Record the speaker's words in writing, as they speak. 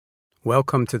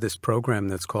Welcome to this program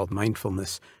that's called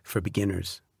Mindfulness for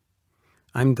Beginners.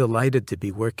 I'm delighted to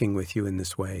be working with you in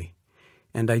this way,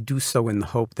 and I do so in the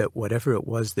hope that whatever it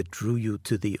was that drew you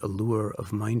to the allure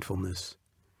of mindfulness,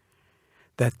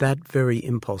 that very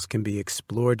impulse can be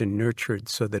explored and nurtured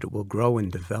so that it will grow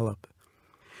and develop.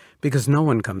 Because no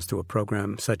one comes to a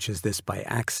program such as this by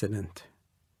accident.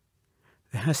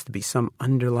 There has to be some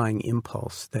underlying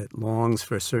impulse that longs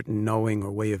for a certain knowing or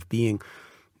way of being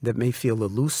that may feel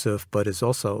elusive but is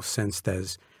also sensed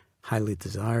as highly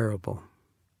desirable.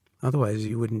 Otherwise,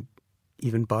 you wouldn't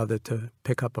even bother to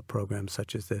pick up a program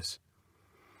such as this.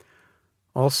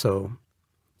 Also,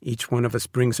 each one of us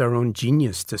brings our own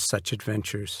genius to such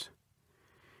adventures.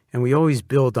 And we always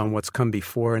build on what's come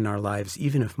before in our lives,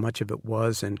 even if much of it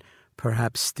was and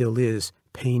perhaps still is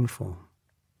painful.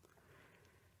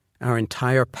 Our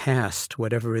entire past,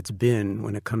 whatever it's been,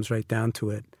 when it comes right down to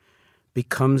it,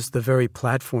 becomes the very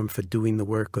platform for doing the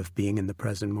work of being in the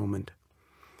present moment.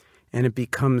 And it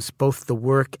becomes both the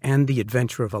work and the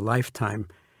adventure of a lifetime,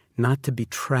 not to be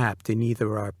trapped in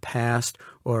either our past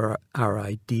or our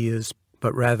ideas,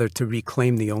 but rather to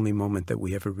reclaim the only moment that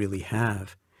we ever really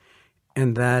have.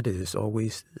 And that is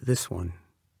always this one.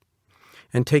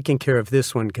 And taking care of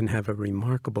this one can have a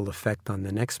remarkable effect on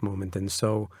the next moment, and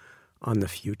so on the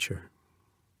future.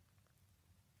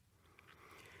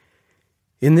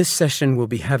 In this session, we'll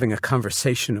be having a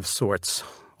conversation of sorts,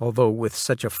 although with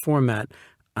such a format,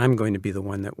 I'm going to be the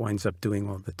one that winds up doing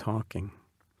all the talking.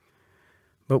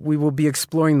 But we will be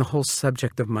exploring the whole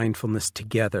subject of mindfulness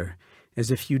together, as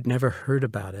if you'd never heard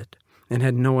about it and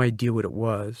had no idea what it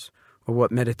was, or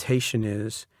what meditation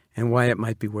is, and why it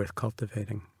might be worth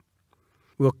cultivating.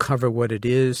 We'll cover what it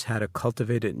is, how to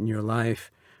cultivate it in your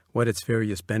life, what its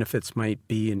various benefits might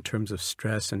be in terms of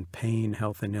stress and pain,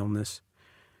 health and illness.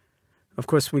 Of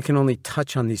course, we can only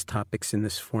touch on these topics in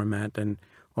this format, and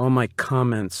all my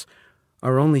comments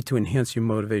are only to enhance your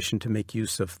motivation to make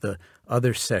use of the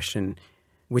other session,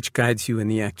 which guides you in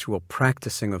the actual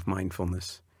practicing of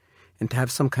mindfulness, and to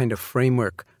have some kind of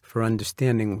framework for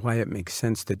understanding why it makes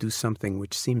sense to do something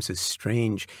which seems as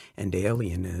strange and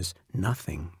alien as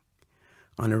nothing,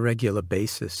 on a regular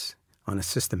basis, on a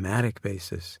systematic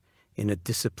basis, in a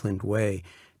disciplined way,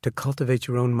 to cultivate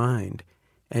your own mind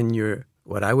and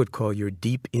what I would call your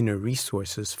deep inner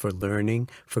resources for learning,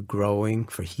 for growing,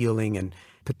 for healing, and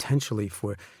potentially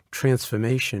for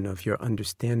transformation of your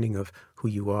understanding of who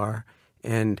you are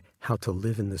and how to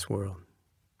live in this world.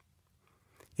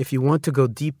 If you want to go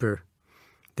deeper,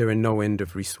 there are no end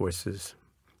of resources.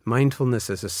 Mindfulness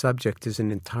as a subject is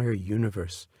an entire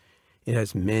universe. It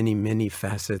has many, many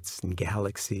facets and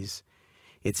galaxies.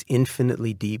 It's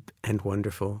infinitely deep and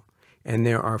wonderful, and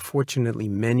there are fortunately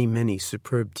many, many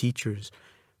superb teachers,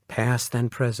 past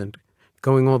and present,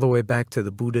 going all the way back to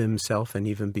the Buddha himself and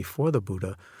even before the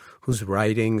Buddha, whose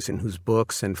writings and whose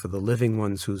books, and for the living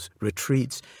ones, whose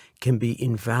retreats can be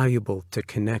invaluable to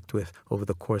connect with over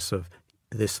the course of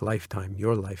this lifetime,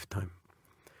 your lifetime.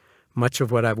 Much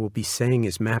of what I will be saying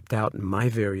is mapped out in my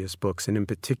various books, and in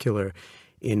particular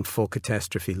in Full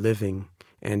Catastrophe Living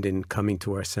and in Coming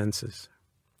to Our Senses.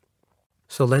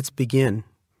 So let's begin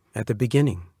at the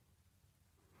beginning.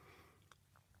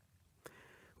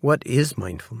 What is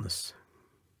mindfulness?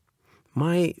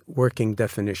 My working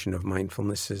definition of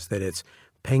mindfulness is that it's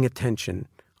paying attention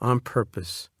on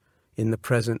purpose in the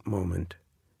present moment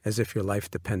as if your life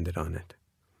depended on it,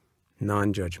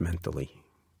 non-judgmentally.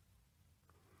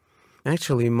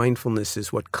 Actually, mindfulness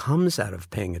is what comes out of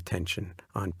paying attention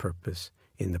on purpose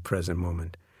in the present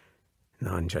moment,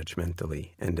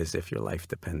 non-judgmentally, and as if your life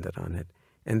depended on it.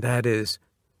 And that is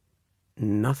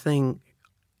nothing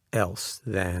else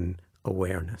than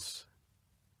awareness.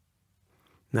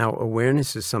 Now,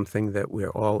 awareness is something that we're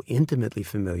all intimately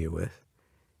familiar with,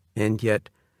 and yet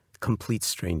complete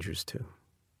strangers to.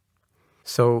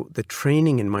 So the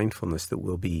training in mindfulness that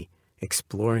we'll be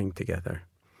exploring together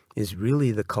is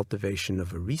really the cultivation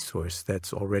of a resource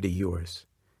that's already yours.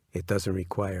 It doesn't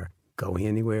require going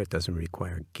anywhere, it doesn't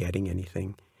require getting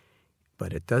anything,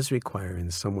 but it does require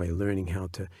in some way learning how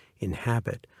to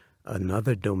inhabit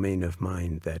another domain of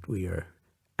mind that we are,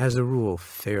 as a rule,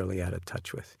 fairly out of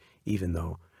touch with, even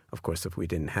though, of course, if we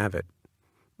didn't have it,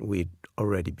 we'd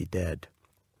already be dead.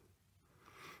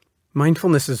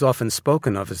 Mindfulness is often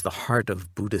spoken of as the heart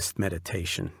of Buddhist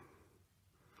meditation.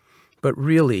 But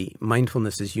really,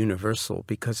 mindfulness is universal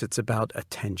because it's about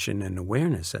attention and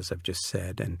awareness, as I've just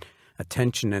said, and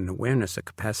attention and awareness are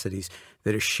capacities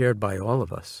that are shared by all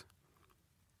of us.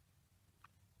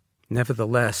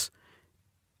 Nevertheless,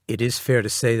 it is fair to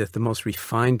say that the most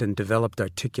refined and developed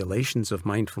articulations of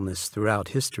mindfulness throughout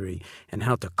history and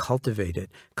how to cultivate it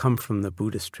come from the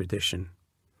Buddhist tradition.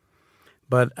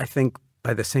 But I think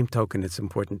by the same token, it's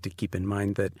important to keep in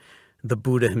mind that the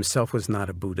Buddha himself was not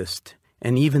a Buddhist.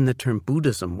 And even the term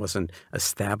Buddhism wasn't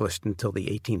established until the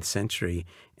 18th century,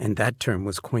 and that term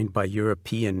was coined by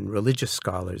European religious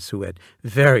scholars who had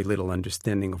very little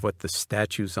understanding of what the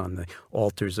statues on the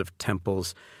altars of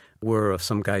temples were of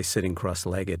some guy sitting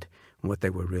cross-legged and what they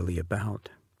were really about.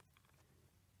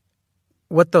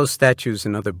 What those statues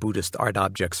and other Buddhist art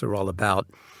objects are all about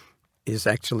is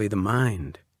actually the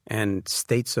mind and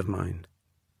states of mind.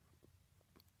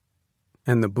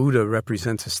 And the Buddha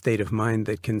represents a state of mind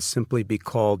that can simply be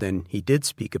called, and he did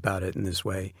speak about it in this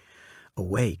way,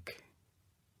 awake.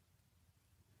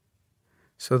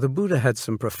 So the Buddha had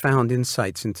some profound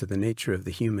insights into the nature of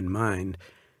the human mind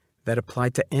that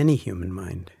applied to any human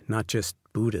mind, not just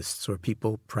Buddhists or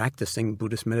people practicing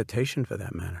Buddhist meditation for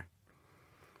that matter.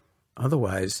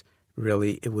 Otherwise,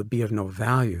 really, it would be of no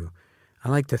value. I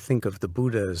like to think of the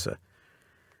Buddha as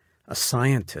a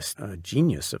scientist, a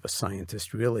genius of a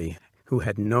scientist, really, who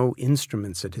had no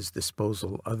instruments at his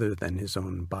disposal other than his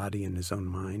own body and his own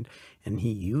mind, and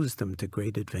he used them to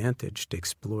great advantage to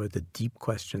explore the deep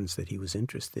questions that he was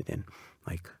interested in,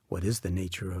 like what is the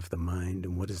nature of the mind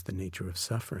and what is the nature of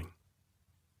suffering.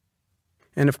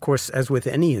 And of course, as with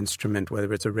any instrument,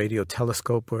 whether it's a radio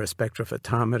telescope or a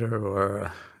spectrophotometer or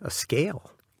a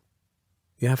scale,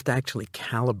 you have to actually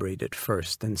calibrate it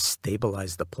first and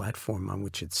stabilize the platform on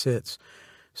which it sits,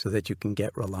 so that you can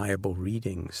get reliable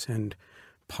readings. And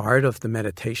part of the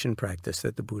meditation practice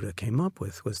that the Buddha came up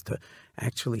with was to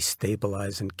actually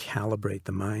stabilize and calibrate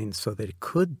the mind so that it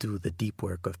could do the deep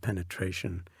work of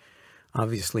penetration.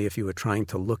 Obviously, if you were trying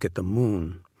to look at the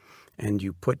moon and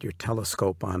you put your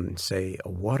telescope on, say, a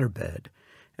waterbed,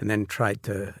 and then tried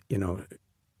to,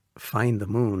 find the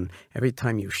moon, every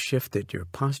time you shifted your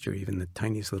posture even the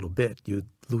tiniest little bit, you'd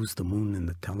lose the moon in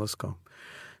the telescope.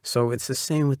 So it's the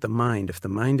same with the mind. If the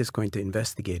mind is going to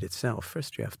investigate itself,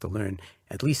 first you have to learn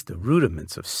at least the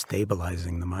rudiments of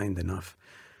stabilizing the mind enough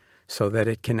so that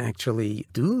it can actually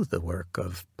do the work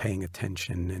of paying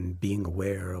attention and being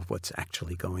aware of what's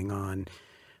actually going on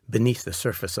beneath the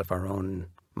surface of our own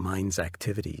mind's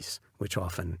activities, which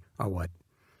often are what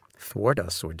thwart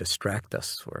us or distract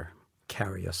us or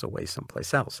carry us away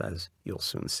someplace else, as you'll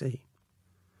soon see.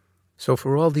 So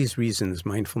for all these reasons,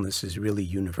 mindfulness is really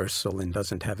universal and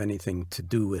doesn't have anything to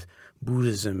do with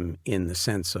Buddhism in the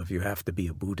sense of you have to be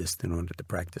a Buddhist in order to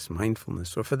practice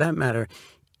mindfulness, or for that matter,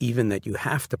 even that you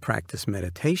have to practice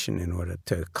meditation in order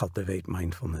to cultivate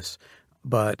mindfulness.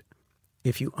 But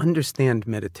if you understand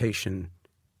meditation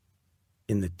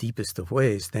in the deepest of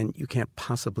ways, then you can't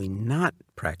possibly not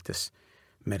practice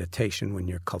meditation when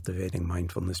you're cultivating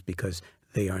mindfulness, because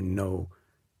they are no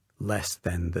less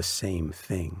than the same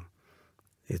thing.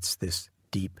 It's this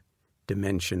deep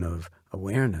dimension of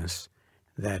awareness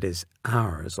that is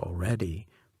ours already,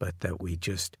 but that we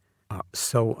just are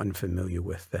so unfamiliar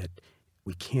with that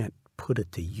we can't put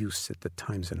it to use at the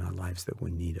times in our lives that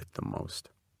we need it the most.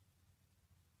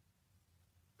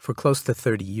 For close to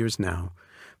 30 years now,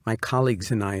 my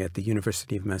colleagues and I at the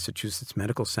University of Massachusetts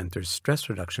Medical Center's Stress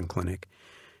Reduction Clinic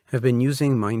have been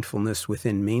using mindfulness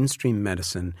within mainstream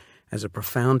medicine as a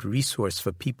profound resource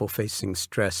for people facing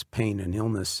stress, pain, and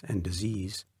illness and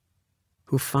disease,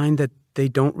 who find that they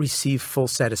don't receive full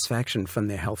satisfaction from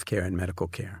their healthcare and medical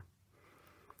care,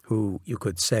 who, you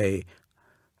could say,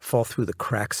 fall through the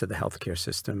cracks of the healthcare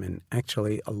system. And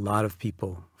actually, a lot of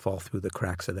people fall through the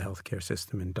cracks of the healthcare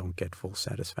system and don't get full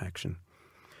satisfaction.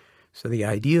 So the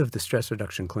idea of the Stress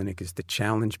Reduction Clinic is to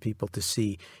challenge people to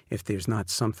see if there's not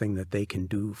something that they can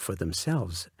do for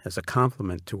themselves as a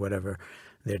complement to whatever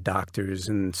their doctors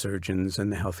and surgeons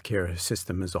and the healthcare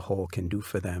system as a whole can do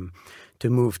for them to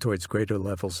move towards greater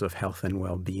levels of health and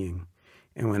well-being.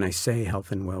 And when I say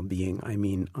health and well-being, I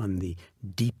mean on the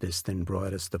deepest and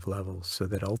broadest of levels, so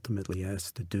that ultimately it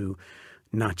has to do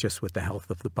not just with the health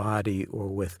of the body or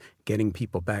with getting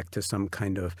people back to some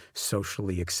kind of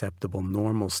socially acceptable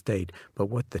normal state, but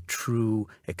what the true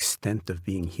extent of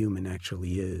being human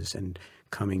actually is, and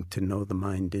coming to know the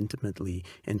mind intimately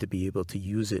and to be able to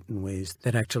use it in ways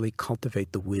that actually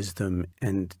cultivate the wisdom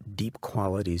and deep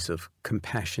qualities of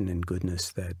compassion and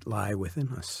goodness that lie within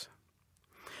us.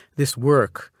 This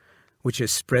work, which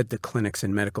has spread to clinics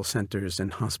and medical centers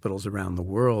and hospitals around the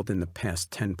world in the past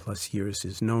 10 plus years,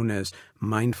 is known as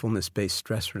Mindfulness-Based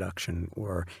Stress Reduction,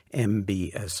 or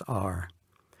MBSR.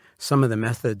 Some of the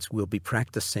methods we'll be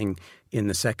practicing in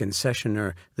the second session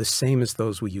are the same as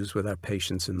those we use with our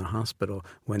patients in the hospital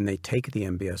when they take the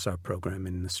MBSR program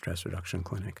in the stress reduction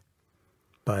clinic.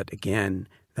 But again,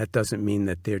 that doesn't mean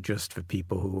that they're just for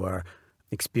people who are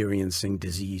experiencing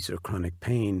disease or chronic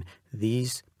pain.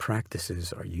 These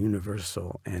practices are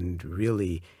universal and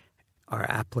really are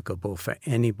applicable for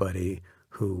anybody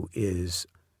who is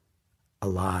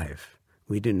alive.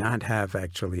 We do not have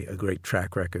actually a great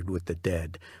track record with the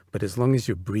dead, but as long as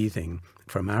you're breathing,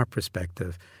 from our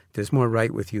perspective, there's more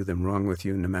right with you than wrong with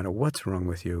you, no matter what's wrong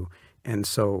with you. And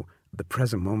so the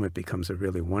present moment becomes a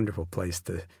really wonderful place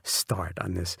to start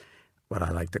on this, what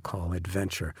I like to call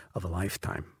adventure of a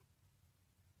lifetime.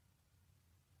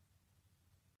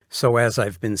 So as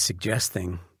I've been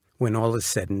suggesting, when all is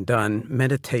said and done,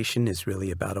 meditation is really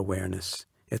about awareness,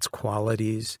 its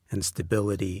qualities and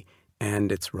stability,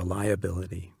 and its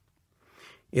reliability.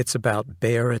 It's about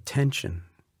bare attention,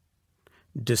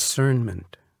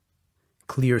 discernment,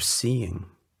 clear seeing,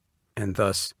 and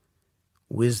thus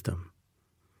wisdom,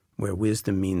 where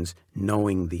wisdom means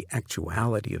knowing the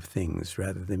actuality of things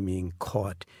rather than being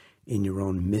caught in your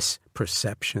own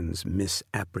misperceptions,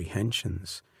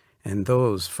 misapprehensions. And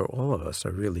those, for all of us,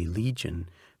 are really legion,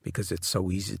 because it's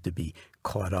so easy to be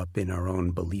caught up in our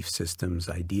own belief systems,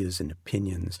 ideas and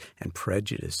opinions and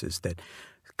prejudices that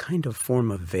kind of form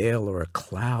a veil or a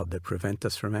cloud that prevent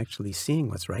us from actually seeing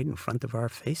what's right in front of our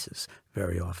faces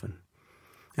very often.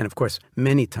 And of course,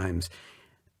 many times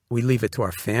we leave it to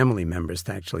our family members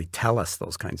to actually tell us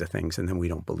those kinds of things, and then we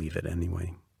don't believe it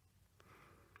anyway.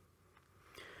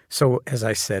 So, as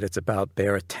I said, it's about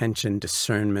bare attention,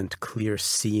 discernment, clear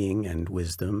seeing, and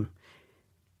wisdom.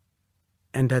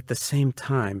 And at the same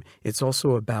time, it's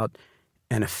also about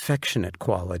an affectionate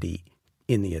quality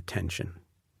in the attention,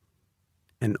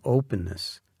 an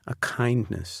openness, a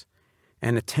kindness,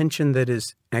 an attention that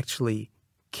is actually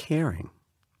caring.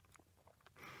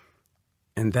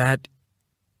 And that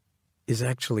is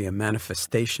actually a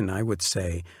manifestation, I would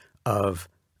say, of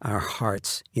our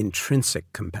heart's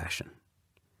intrinsic compassion.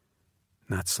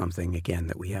 Not something, again,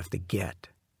 that we have to get,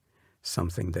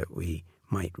 something that we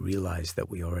might realize that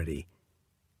we already,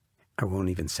 I won't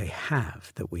even say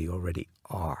have, that we already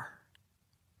are.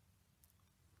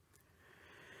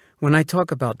 When I talk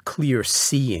about clear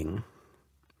seeing,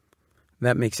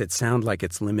 that makes it sound like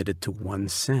it's limited to one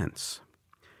sense.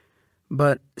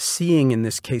 But seeing in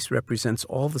this case represents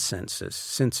all the senses,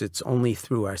 since it's only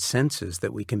through our senses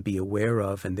that we can be aware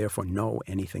of and therefore know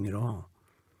anything at all.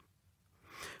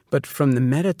 But from the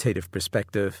meditative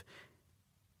perspective,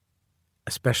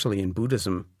 especially in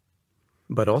Buddhism,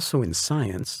 but also in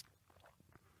science,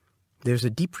 there's a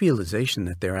deep realization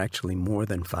that there are actually more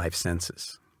than five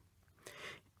senses.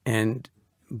 And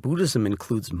Buddhism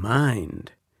includes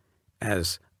mind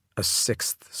as a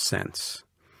sixth sense.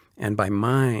 And by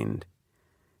mind,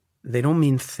 they don't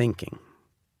mean thinking.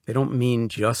 They don't mean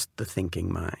just the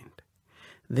thinking mind.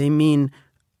 They mean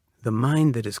the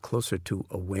mind that is closer to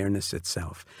awareness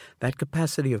itself, that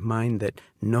capacity of mind that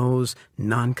knows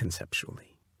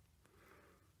non-conceptually,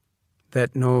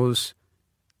 that knows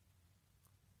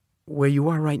where you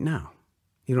are right now.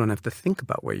 You don't have to think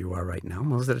about where you are right now.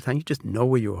 Most of the time, you just know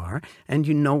where you are, and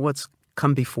you know what's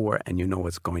come before, and you know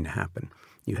what's going to happen.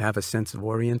 You have a sense of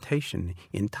orientation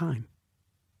in time.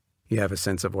 You have a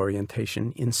sense of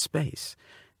orientation in space.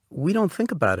 We don't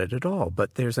think about it at all,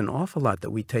 but there's an awful lot that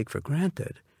we take for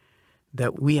granted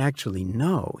that we actually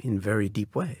know in very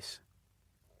deep ways.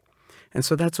 And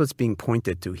so that's what's being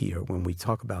pointed to here when we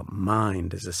talk about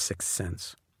mind as a sixth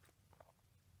sense.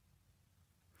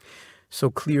 So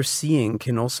clear seeing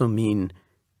can also mean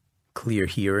clear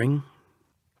hearing,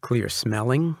 clear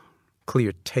smelling,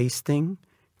 clear tasting,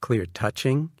 clear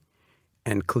touching,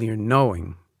 and clear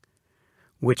knowing,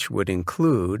 which would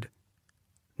include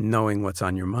knowing what's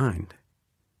on your mind,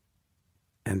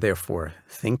 and therefore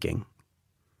thinking,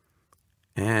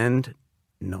 and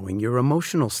knowing your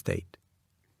emotional state,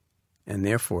 and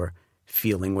therefore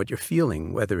feeling what you're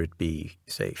feeling, whether it be,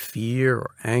 say, fear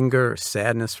or anger,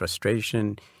 sadness,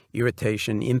 frustration,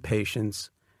 irritation, impatience,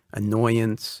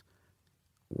 annoyance,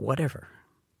 whatever.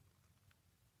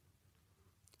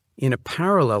 In a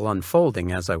parallel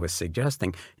unfolding, as I was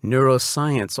suggesting,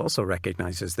 neuroscience also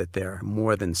recognizes that there are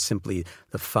more than simply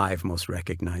the five most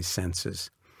recognized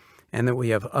senses, and that we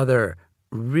have other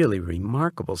really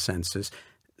remarkable senses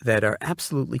that are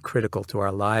absolutely critical to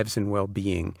our lives and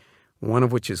well-being, one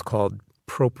of which is called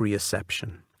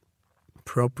proprioception.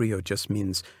 Proprio just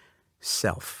means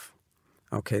self.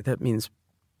 Okay, that means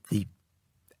the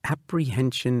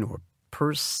apprehension or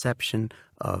perception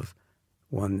of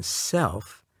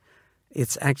oneself.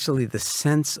 It's actually the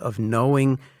sense of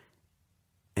knowing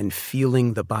and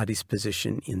feeling the body's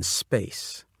position in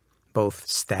space, both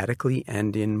statically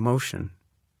and in motion.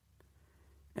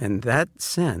 And that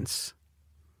sense,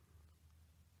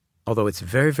 although it's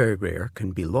very, very rare,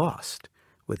 can be lost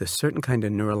with a certain kind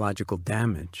of neurological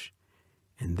damage.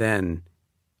 And then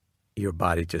your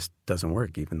body just doesn't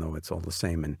work, even though it's all the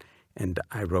same. And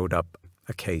I wrote up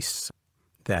a case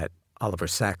that Oliver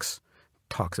Sacks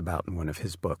talks about in one of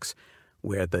his books,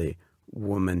 where the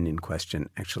woman in question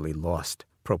actually lost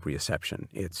proprioception.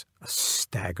 It's a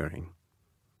staggering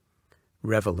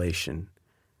revelation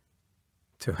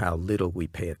to how little we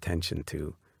pay attention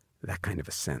to that kind of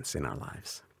a sense in our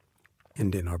lives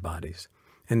and in our bodies.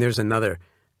 And there's another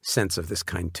sense of this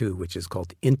kind too, which is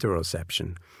called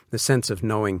interoception, the sense of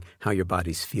knowing how your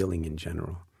body's feeling in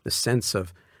general, the sense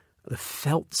of the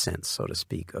felt sense, so to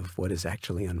speak, of what is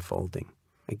actually unfolding.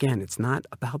 Again, it's not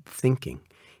about thinking.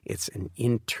 It's an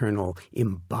internal,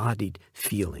 embodied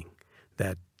feeling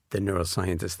that the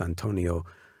neuroscientist Antonio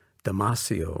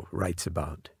Damasio writes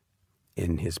about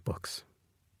in his books.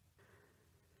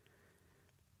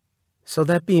 So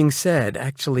that being said,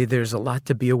 actually there's a lot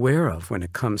to be aware of when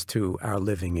it comes to our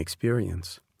living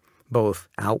experience, both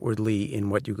outwardly in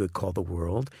what you could call the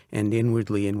world and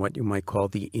inwardly in what you might call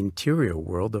the interior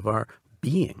world of our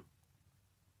being.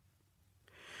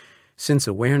 Since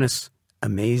awareness,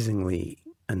 amazingly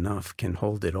enough, can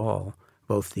hold it all,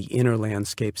 both the inner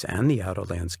landscapes and the outer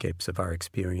landscapes of our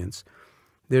experience,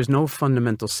 there's no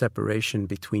fundamental separation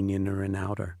between inner and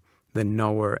outer, the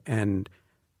knower and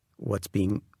what's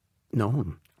being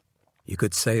known. You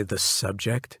could say the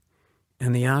subject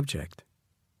and the object,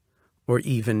 or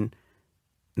even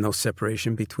no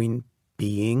separation between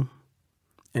being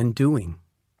and doing.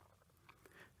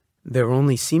 There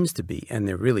only seems to be, and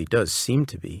there really does seem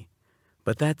to be,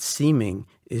 but that seeming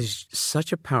is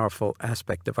such a powerful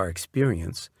aspect of our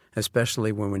experience,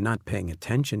 especially when we're not paying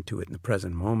attention to it in the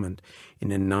present moment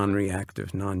in a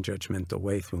non-reactive, non-judgmental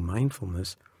way through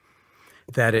mindfulness,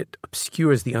 that it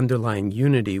obscures the underlying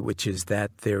unity, which is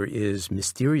that there is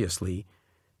mysteriously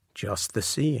just the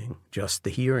seeing, just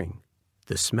the hearing,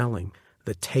 the smelling,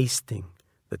 the tasting,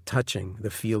 the touching,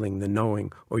 the feeling, the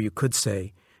knowing, or you could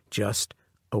say just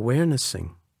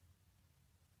awarenessing.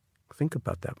 Think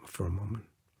about that for a moment.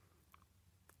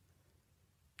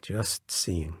 Just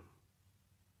seeing,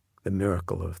 the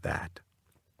miracle of that.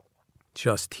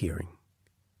 Just hearing,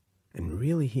 and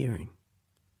really hearing,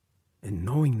 and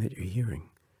knowing that you're hearing.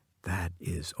 That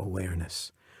is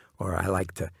awareness. Or I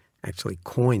like to actually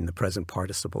coin the present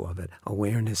participle of it,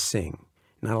 awarenessing.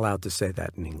 Not allowed to say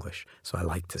that in English, so I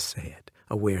like to say it,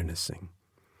 awarenessing.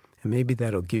 And maybe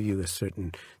that'll give you a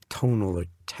certain tonal or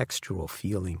textual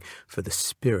feeling for the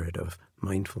spirit of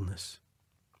mindfulness.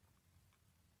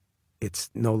 It's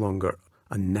no longer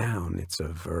a noun, it's a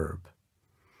verb.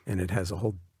 And it has a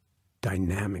whole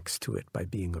dynamics to it by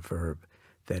being a verb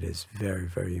that is very,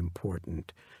 very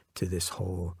important to this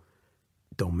whole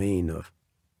domain of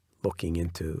looking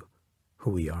into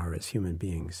who we are as human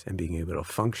beings and being able to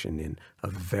function in a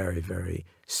very, very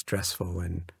stressful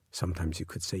and sometimes you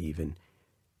could say even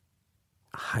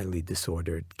highly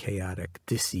disordered, chaotic,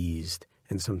 diseased,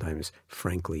 and sometimes,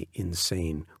 frankly,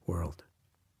 insane world.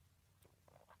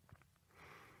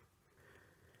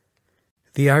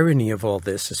 The irony of all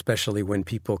this, especially when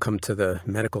people come to the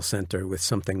medical center with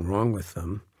something wrong with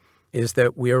them, is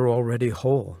that we are already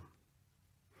whole,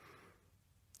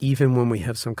 even when we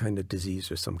have some kind of disease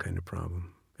or some kind of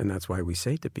problem. And that's why we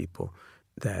say to people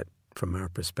that, from our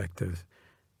perspective,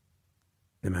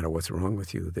 no matter what's wrong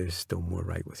with you, there's still more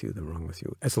right with you than wrong with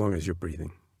you, as long as you're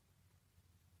breathing.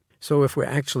 So if we're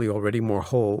actually already more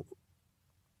whole,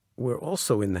 we're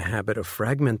also in the habit of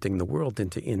fragmenting the world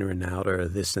into inner and outer,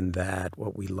 this and that,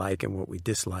 what we like and what we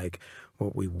dislike,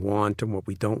 what we want and what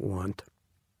we don't want,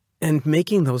 and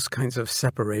making those kinds of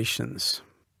separations,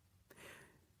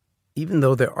 even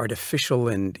though they're artificial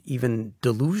and even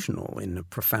delusional in a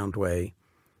profound way,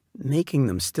 making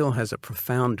them still has a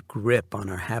profound grip on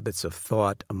our habits of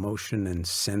thought, emotion, and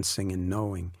sensing and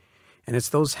knowing. And it's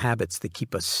those habits that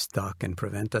keep us stuck and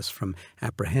prevent us from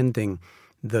apprehending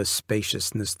the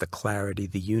spaciousness, the clarity,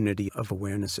 the unity of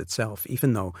awareness itself,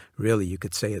 even though really you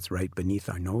could say it's right beneath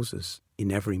our noses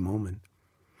in every moment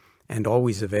and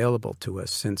always available to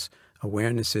us, since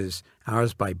awareness is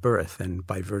ours by birth and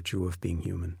by virtue of being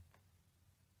human.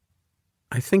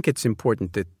 I think it's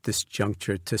important at this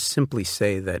juncture to simply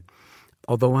say that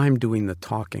although I'm doing the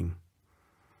talking,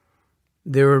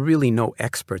 there are really no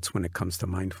experts when it comes to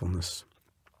mindfulness.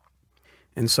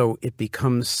 And so it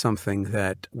becomes something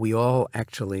that we all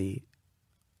actually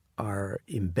are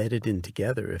embedded in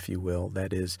together, if you will.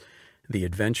 That is, the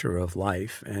adventure of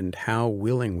life and how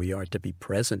willing we are to be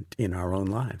present in our own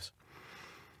lives.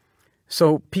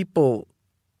 So people,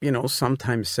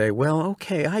 sometimes say, well,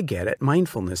 okay, I get it.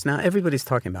 Mindfulness. Now, everybody's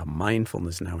talking about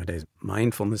mindfulness nowadays.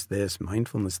 Mindfulness this,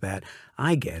 mindfulness that.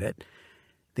 I get it.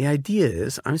 The idea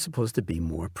is I'm supposed to be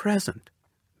more present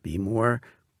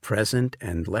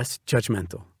and less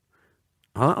judgmental.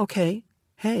 Okay.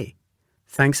 Hey,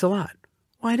 thanks a lot.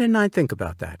 Why didn't I think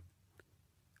about that?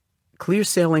 Clear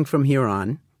sailing from here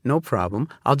on, no problem.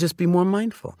 I'll just be more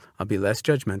mindful. I'll be less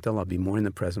judgmental. I'll be more in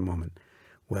the present moment.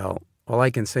 Well, all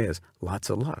I can say is lots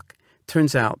of luck.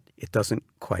 Turns out it doesn't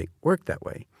quite work that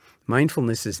way.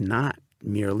 Mindfulness is not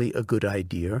merely a good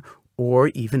idea or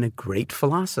even a great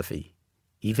philosophy,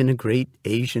 even a great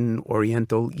Asian,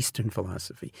 Oriental, Eastern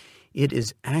philosophy. It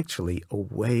is actually a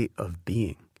way of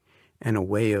being and a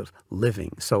way of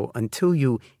living. So until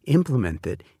you implement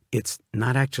it, it's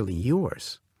not actually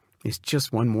yours. It's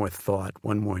just one more thought,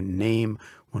 one more name,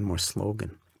 one more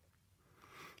slogan.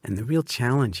 And the real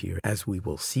challenge here, as we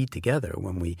will see together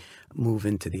when we move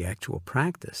into the actual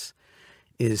practice,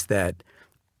 is that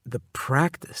the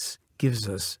practice gives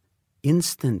us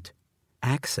instant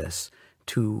access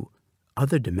to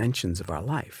other dimensions of our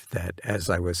life that,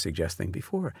 as I was suggesting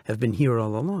before, have been here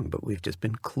all along, but we've just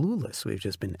been clueless. We've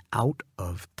just been out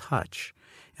of touch.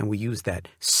 And we use that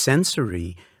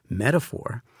sensory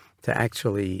metaphor to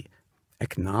actually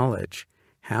acknowledge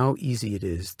how easy it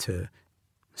is to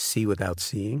see without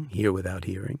seeing, hear without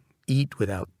hearing, eat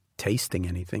without tasting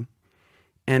anything,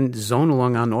 and zone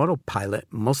along on autopilot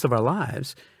most of our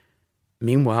lives,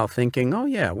 meanwhile thinking, oh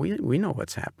yeah, we know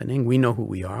what's happening, we know who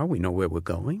we are, we know where we're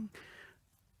going.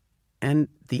 And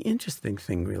the interesting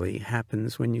thing really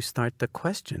happens when you start to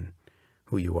question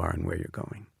who you are and where you're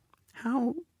going.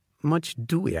 How much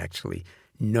do we actually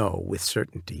know with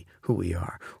certainty who we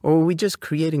are? Or are we just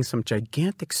creating some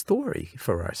gigantic story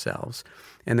for ourselves?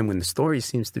 And then when the story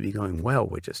seems to be going well,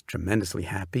 we're just tremendously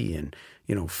happy and,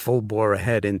 full bore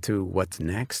ahead into what's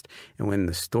next. And when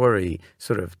the story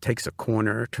sort of takes a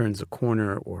corner, turns a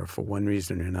corner, or for one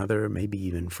reason or another, maybe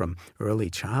even from early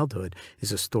childhood,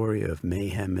 is a story of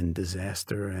mayhem and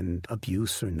disaster and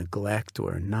abuse or neglect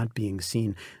or not being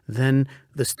seen, then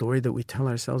the story that we tell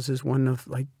ourselves is one of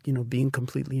being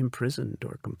completely imprisoned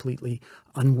or completely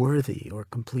unworthy or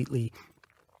completely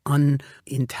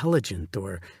unintelligent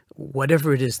or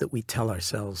whatever it is that we tell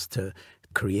ourselves to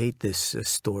create this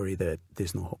story that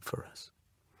there's no hope for us.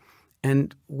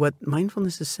 And what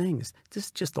mindfulness is saying is this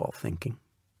is just all thinking.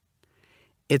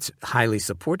 It's highly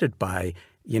supported by,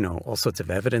 all sorts of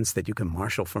evidence that you can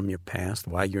marshal from your past,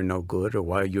 why you're no good or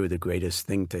why you're the greatest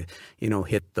thing to,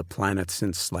 hit the planet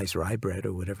since sliced rye bread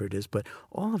or whatever it is. But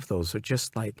all of those are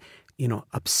just like,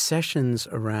 obsessions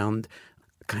around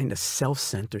kind of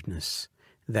self-centeredness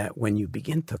that when you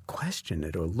begin to question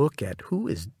it or look at who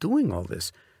is doing all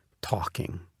this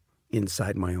talking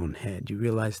inside my own head, you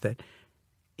realize that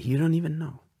you don't even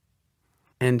know.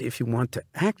 And if you want to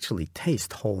actually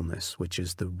taste wholeness, which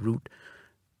is the root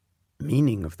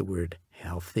meaning of the word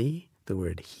healthy, the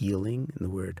word healing, and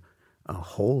the word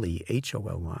holy,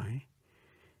 Holy,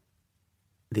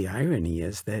 the irony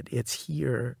is that it's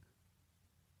here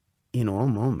in all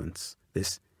moments,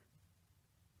 this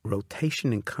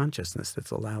rotation in consciousness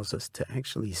that allows us to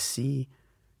actually see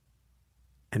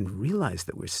and realize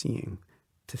that we're seeing,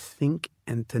 to think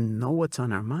and to know what's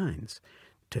on our minds,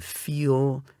 to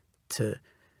feel, to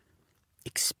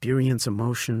experience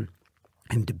emotion,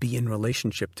 and to be in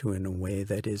relationship to it in a way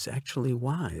that is actually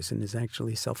wise and is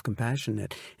actually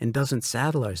self-compassionate and doesn't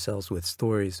saddle ourselves with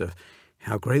stories of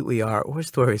how great we are or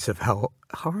stories of how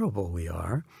horrible we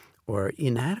are or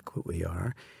inadequate we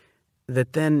are,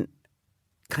 that then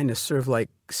kind of serve like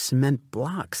cement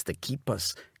blocks that keep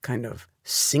us kind of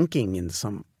sinking in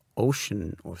some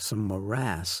ocean or some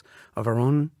morass of our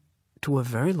own, to a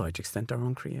very large extent, our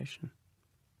own creation.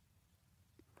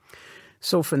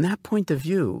 So from that point of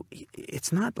view,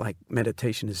 it's not like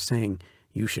meditation is saying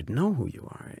you should know who you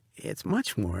are. It's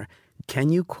much more, can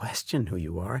you question who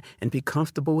you are and be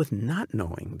comfortable with not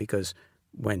knowing? Because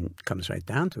when it comes right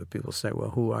down to it, people say,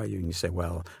 well, who are you? And you say,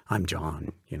 well, I'm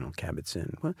Jon,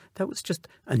 Kabat-Zinn. Well, that was just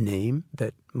a name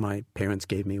that my parents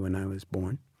gave me when I was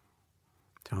born.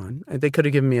 Jon. They could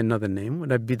have given me another name.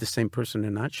 Would I be the same person or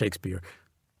not? Shakespeare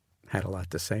had a lot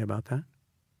to say about that.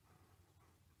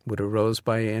 Would a rose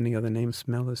by any other name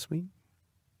smell as sweet?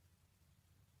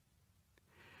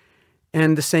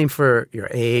 And the same for your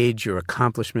age, your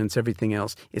accomplishments, everything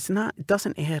else. It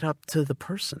doesn't add up to the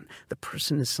person. The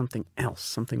person is something else,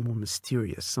 something more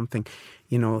mysterious, something,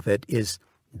 that is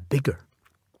bigger,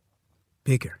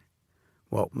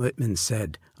 Walt Whitman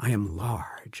said, "I am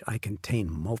large, I contain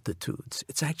multitudes."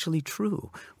 It's actually true.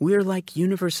 We're like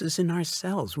universes in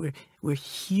ourselves. We're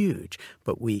huge,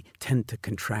 but we tend to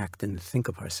contract and think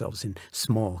of ourselves in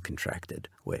small, contracted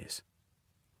ways.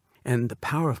 And the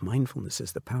power of mindfulness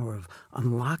is the power of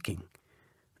unlocking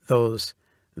those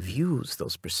views,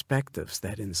 those perspectives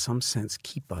that in some sense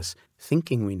keep us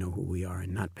thinking we know who we are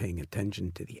and not paying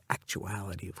attention to the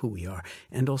actuality of who we are,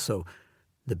 and also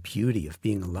the beauty of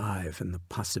being alive and the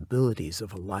possibilities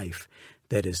of a life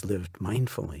that is lived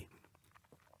mindfully.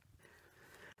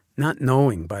 Not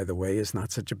knowing, by the way, is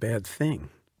not such a bad thing.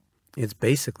 It's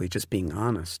basically just being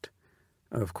honest.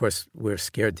 Of course, we're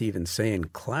scared to even say in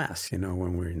class,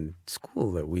 when we're in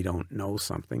school, that we don't know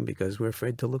something because we're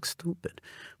afraid to look stupid.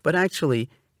 But actually,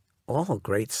 all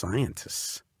great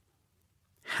scientists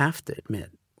have to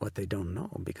admit what they don't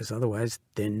know, because otherwise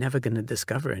they're never going to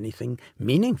discover anything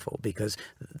meaningful, because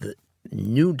the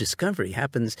new discovery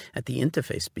happens at the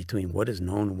interface between what is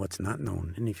known and what's not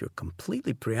known. And if you're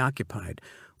completely preoccupied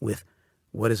with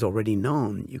what is already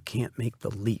known, you can't make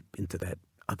the leap into that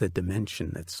other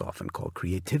dimension that's often called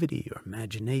creativity or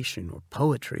imagination or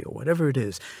poetry or whatever it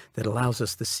is that allows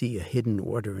us to see a hidden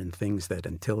order in things that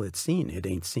until it's seen, it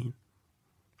ain't seen.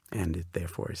 And it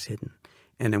therefore is hidden.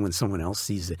 And then when someone else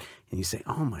sees it and you say,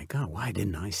 "Oh my God, why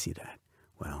didn't I see that?"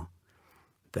 Well,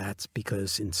 that's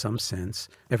because in some sense,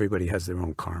 everybody has their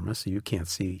own karma, so you can't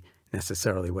see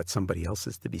necessarily what somebody else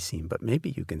is to be seen, but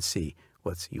maybe you can see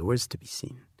what's yours to be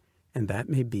seen. And that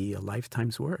may be a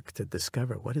lifetime's work to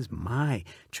discover, what is my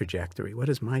trajectory? What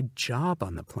is my job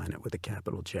on the planet with a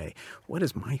capital J? What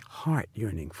is my heart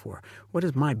yearning for? What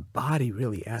is my body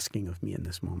really asking of me in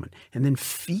this moment? And then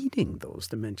feeding those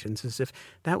dimensions as if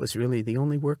that was really the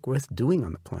only work worth doing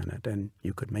on the planet. And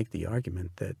you could make the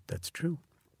argument that that's true.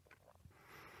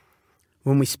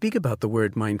 When we speak about the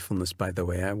word mindfulness, by the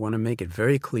way, I want to make it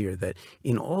very clear that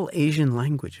in all Asian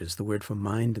languages, the word for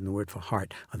mind and the word for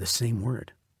heart are the same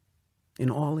word. In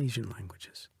all Asian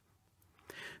languages.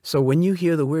 So when you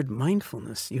hear the word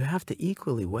mindfulness, you have to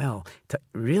equally well, to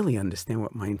really understand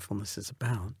what mindfulness is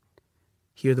about,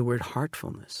 hear the word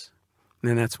heartfulness.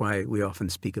 And that's why we often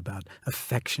speak about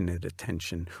affectionate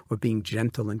attention or being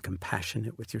gentle and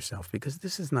compassionate with yourself, because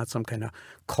this is not some kind of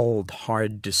cold,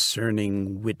 hard,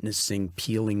 discerning, witnessing,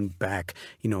 peeling back,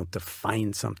 to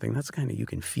find something. That's kind of, you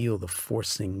can feel the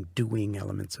forcing, doing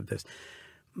elements of this.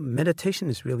 Meditation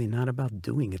is really not about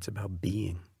doing, it's about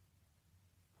being,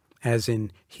 as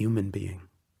in human being.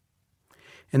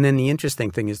 And then the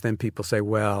interesting thing is then people say,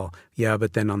 well, yeah,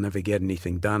 but then I'll never get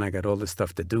anything done. I got all this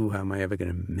stuff to do. How am I ever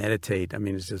going to meditate? I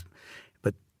mean, it's just,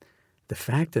 but the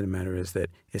fact of the matter is that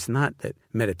it's not that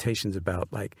meditation's about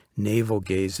like navel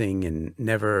gazing and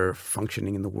never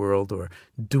functioning in the world or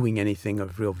doing anything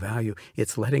of real value.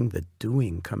 It's letting the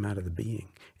doing come out of the being.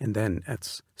 And then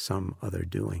that's some other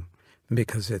doing,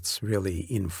 because it's really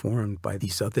informed by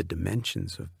these other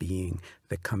dimensions of being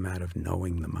that come out of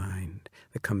knowing the mind,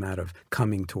 that come out of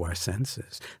coming to our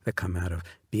senses, that come out of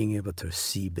being able to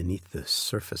see beneath the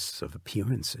surface of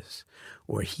appearances,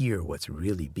 or hear what's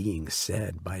really being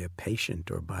said by a patient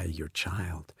or by your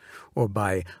child, or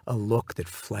by a look that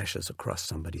flashes across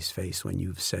somebody's face when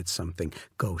you've said something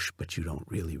gauche but you don't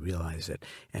really realize it,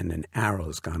 and an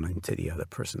arrow's gone into the other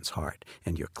person's heart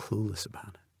and you're clueless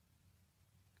about it.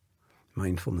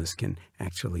 Mindfulness can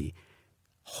actually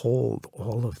hold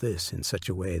all of this in such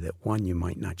a way that, one, you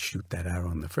might not shoot that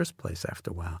arrow in the first place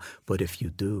after a while, but if you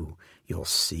do, you'll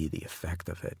see the effect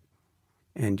of it.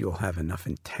 And you'll have enough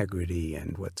integrity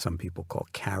and what some people call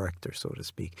character, so to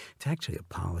speak, to actually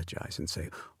apologize and say,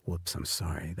 whoops, I'm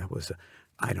sorry.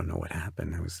 I don't know what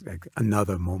happened. That was like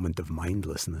another moment of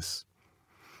mindlessness.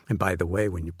 And by the way,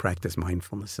 when you practice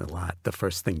mindfulness a lot, the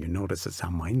first thing you notice is how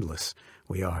mindless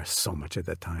we are so much of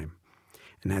the time.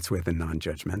 And that's where the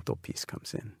non-judgmental piece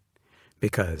comes in.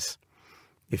 Because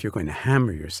if you're going to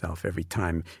hammer yourself every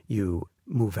time you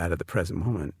move out of the present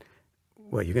moment,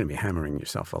 well, you're going to be hammering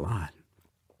yourself a lot.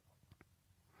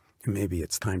 And maybe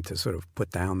it's time to sort of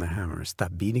put down the hammer,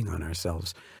 stop beating on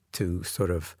ourselves, to sort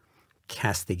of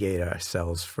castigate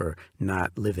ourselves for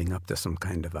not living up to some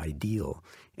kind of ideal.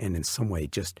 And in some way,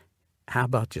 how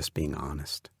about just being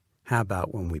honest? How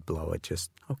about when we blow it,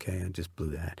 okay, I just blew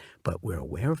that. But we're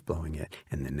aware of blowing it,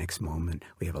 and the next moment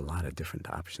we have a lot of different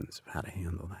options of how to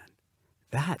handle that.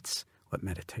 That's what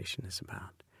meditation is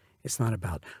about. It's not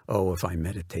about, if I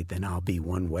meditate, then I'll be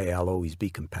one way. I'll always be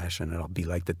compassionate. I'll be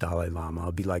like the Dalai Lama.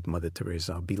 I'll be like Mother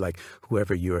Teresa. I'll be like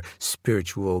whoever your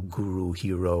spiritual guru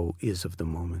hero is of the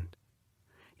moment.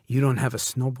 You don't have a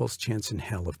snowball's chance in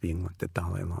hell of being like the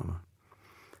Dalai Lama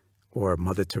or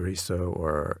Mother Teresa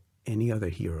or any other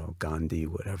hero, Gandhi,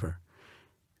 whatever.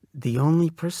 the only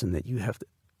person that you have the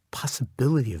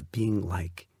possibility of being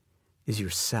like is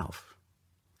yourself.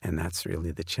 And that's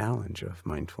really the challenge of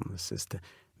mindfulness, is to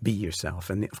be yourself.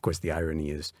 And of course, the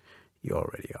irony is you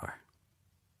already are.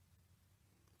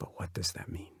 But what does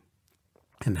that mean?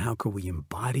 And how can we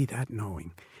embody that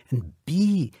knowing and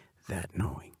be that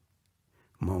knowing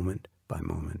moment by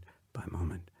moment by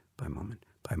moment by moment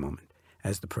by moment?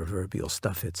 As the proverbial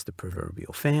stuff hits the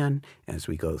proverbial fan, as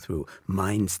we go through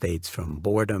mind states from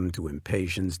boredom to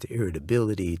impatience to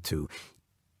irritability to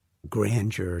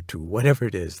grandeur to whatever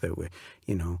it is that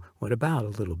what about a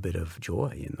little bit of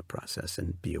joy in the process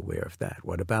and be aware of that?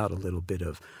 What about a little bit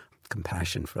of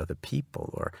compassion for other people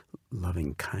or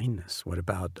loving kindness? What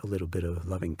about a little bit of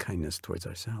loving kindness towards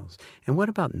ourselves? And what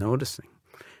about noticing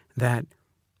that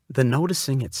the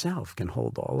noticing itself can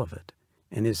hold all of it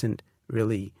and isn't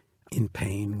really in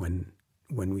pain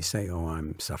when we say, oh,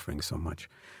 I'm suffering so much.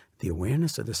 The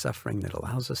awareness of the suffering that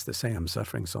allows us to say, I'm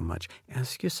suffering so much,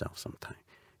 ask yourself sometime.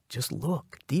 Just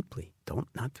look deeply,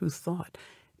 not through thought.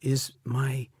 Is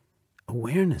my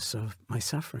awareness of my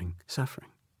suffering?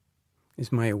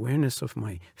 Is my awareness of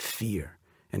my fear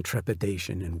and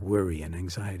trepidation and worry and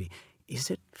anxiety, is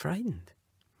it frightened?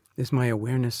 Is my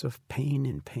awareness of pain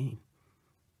in pain?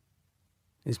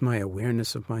 Is my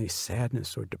awareness of my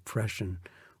sadness or depression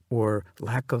or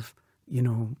lack of,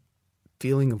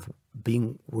 feeling of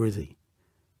being worthy,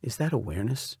 is that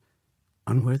awareness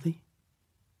unworthy?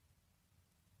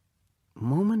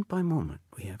 Moment by moment,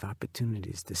 we have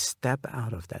opportunities to step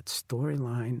out of that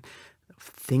storyline of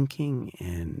thinking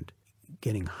and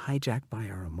getting hijacked by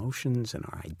our emotions and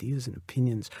our ideas and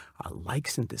opinions, our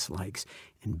likes and dislikes,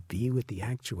 and be with the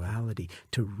actuality,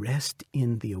 to rest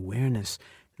in the awareness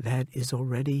that is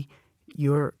already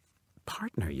your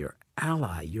partner, your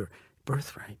ally, your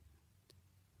birthright.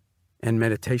 And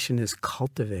meditation is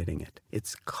cultivating it.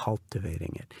 It's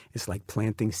cultivating it. It's like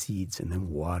planting seeds and then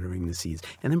watering the seeds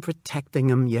and then protecting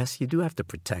them. Yes, you do have to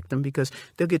protect them because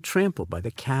they'll get trampled by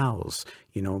the cows,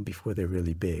 before they're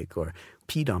really big, or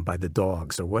peed on by the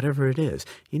dogs, or whatever it is.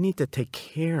 You need to take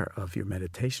care of your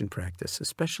meditation practice,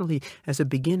 especially as a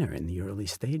beginner in the early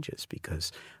stages,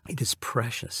 because it is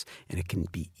precious and it can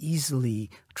be easily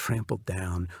trampled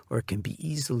down, or it can be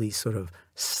easily sort of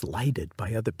slighted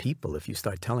by other people if you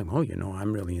start telling them,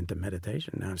 I'm really into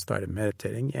meditation. Now I've started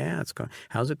meditating. Yeah, it's going.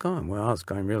 How's it going? Well, it's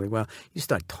going really well. You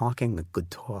start talking a good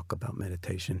talk about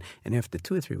meditation, and after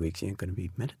 2 or 3 weeks, you ain't going to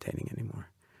be meditating anymore.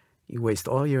 You waste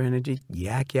all your energy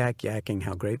yakking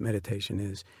how great meditation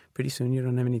is. Pretty soon you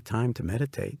don't have any time to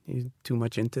meditate. You're too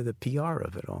much into the PR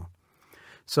of it all.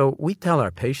 So we tell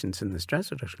our patients in the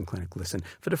stress reduction clinic, listen,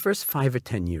 for the first 5 or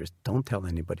 10 years, don't tell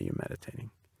anybody you're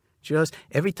meditating. Just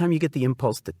every time you get the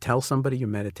impulse to tell somebody you're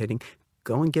meditating,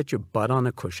 go and get your butt on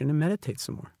a cushion and meditate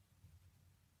some more.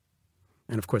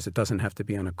 And of course, it doesn't have to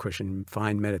be on a cushion.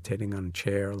 Find meditating on a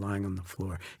chair, lying on the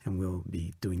floor, and we'll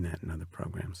be doing that in other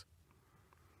programs.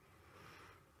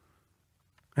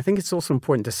 I think it's also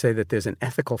important to say that there's an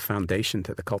ethical foundation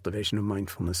to the cultivation of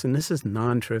mindfulness, and this is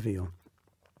non-trivial.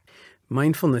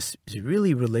 Mindfulness is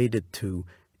really related to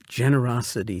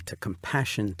generosity, to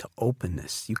compassion, to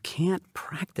openness. You can't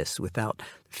practice without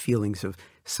feelings of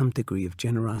some degree of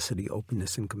generosity,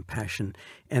 openness, and compassion.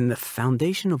 And the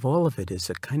foundation of all of it is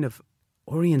a kind of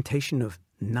orientation of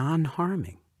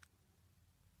non-harming.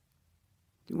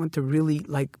 You want to really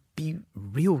be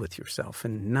real with yourself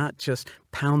and not just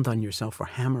pound on yourself or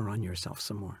hammer on yourself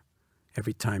some more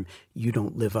every time you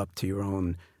don't live up to your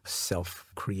own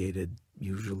self-created,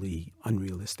 usually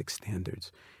unrealistic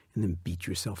standards, and then beat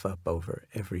yourself up over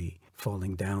every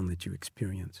falling down that you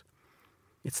experience.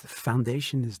 It's the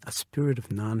foundation is a spirit of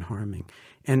non-harming.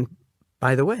 And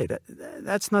by the way,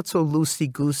 that's not so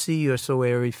loosey-goosey or so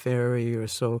airy-fairy or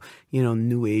so,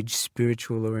 New Age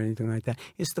spiritual or anything like that.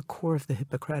 It's the core of the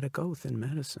Hippocratic Oath in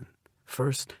medicine.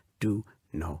 First, do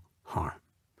no harm.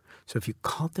 So if you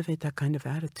cultivate that kind of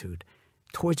attitude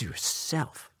towards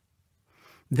yourself,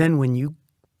 then when you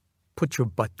put your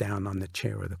butt down on the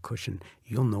chair or the cushion,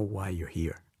 you'll know why you're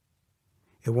here.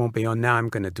 It won't be, now I'm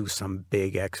going to do some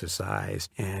big exercise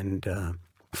and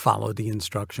follow the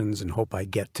instructions and hope I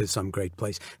get to some great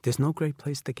place. There's no great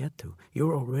place to get to.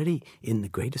 You're already in the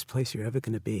greatest place you're ever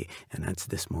going to be, and that's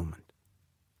this moment.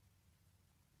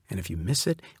 And if you miss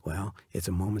it, well, it's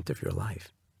a moment of your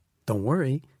life. Don't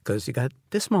worry, because you got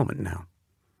this moment now.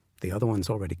 The other one's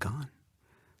already gone.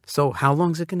 So how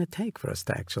long is it going to take for us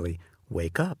to actually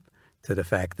wake up to the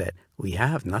fact that we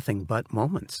have nothing but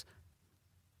moments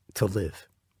to live?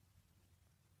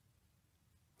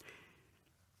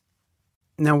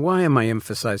 Now, why am I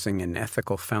emphasizing an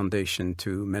ethical foundation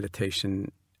to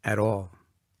meditation at all?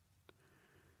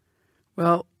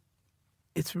 Well,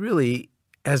 It's really,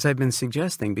 as I've been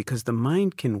suggesting, because the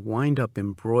mind can wind up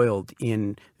embroiled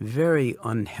in very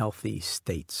unhealthy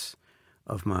states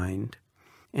of mind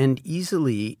and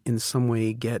easily in some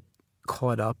way get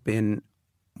caught up in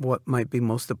what might be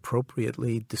most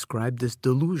appropriately described as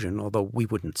delusion, although we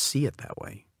wouldn't see it that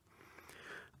way.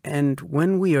 And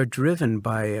when we are driven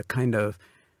by a kind of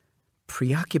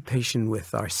preoccupation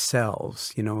with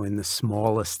ourselves, in the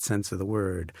smallest sense of the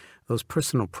word, those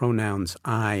personal pronouns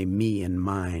I, me, and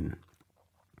mine,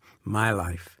 my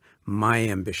life, my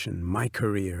ambition, my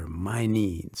career, my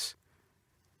needs,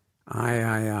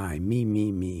 I, me,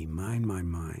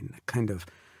 mine, a kind of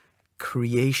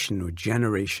creation or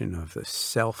generation of the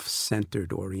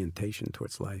self-centered orientation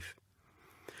towards life.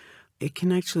 It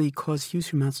can actually cause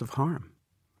huge amounts of harm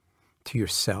to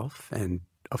yourself and,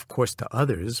 of course, to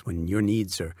others when your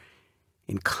needs are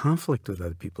in conflict with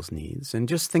other people's needs. And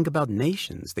just think about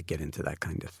nations that get into that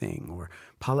kind of thing, or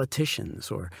politicians,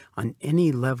 or on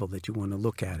any level that you want to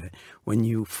look at it. When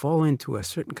you fall into a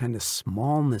certain kind of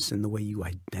smallness in the way you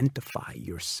identify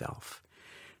yourself,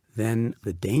 then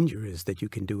the danger is that you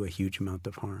can do a huge amount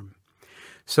of harm.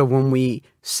 So when we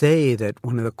say that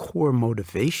one of the core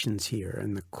motivations here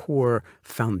and the core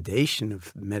foundation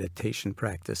of meditation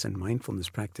practice and mindfulness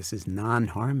practice is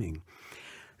non-harming,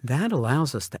 that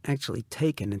allows us to actually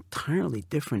take an entirely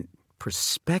different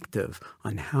perspective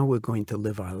on how we're going to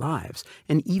live our lives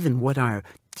and even what our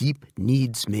deep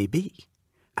needs may be.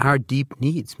 Our deep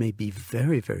needs may be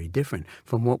very, very different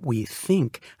from what we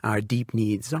think our deep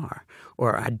needs are,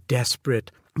 or our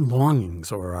desperate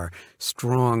longings, or our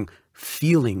strong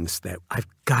feelings that I've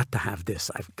got to have this.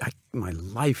 My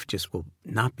life just will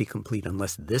not be complete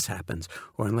unless this happens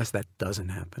or unless that doesn't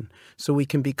happen. So we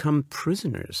can become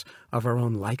prisoners of our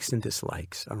own likes and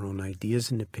dislikes, our own ideas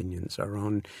and opinions, our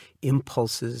own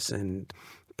impulses and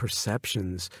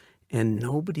perceptions. And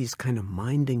nobody's kind of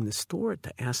minding the store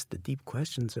to ask the deep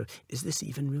questions of, is this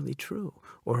even really true?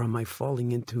 Or am I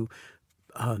falling into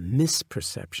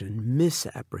misperception,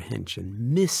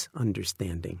 misapprehension,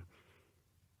 misunderstanding,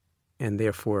 and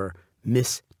therefore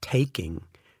mistaking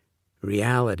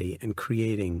reality and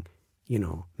creating,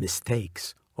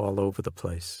 mistakes all over the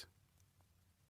place?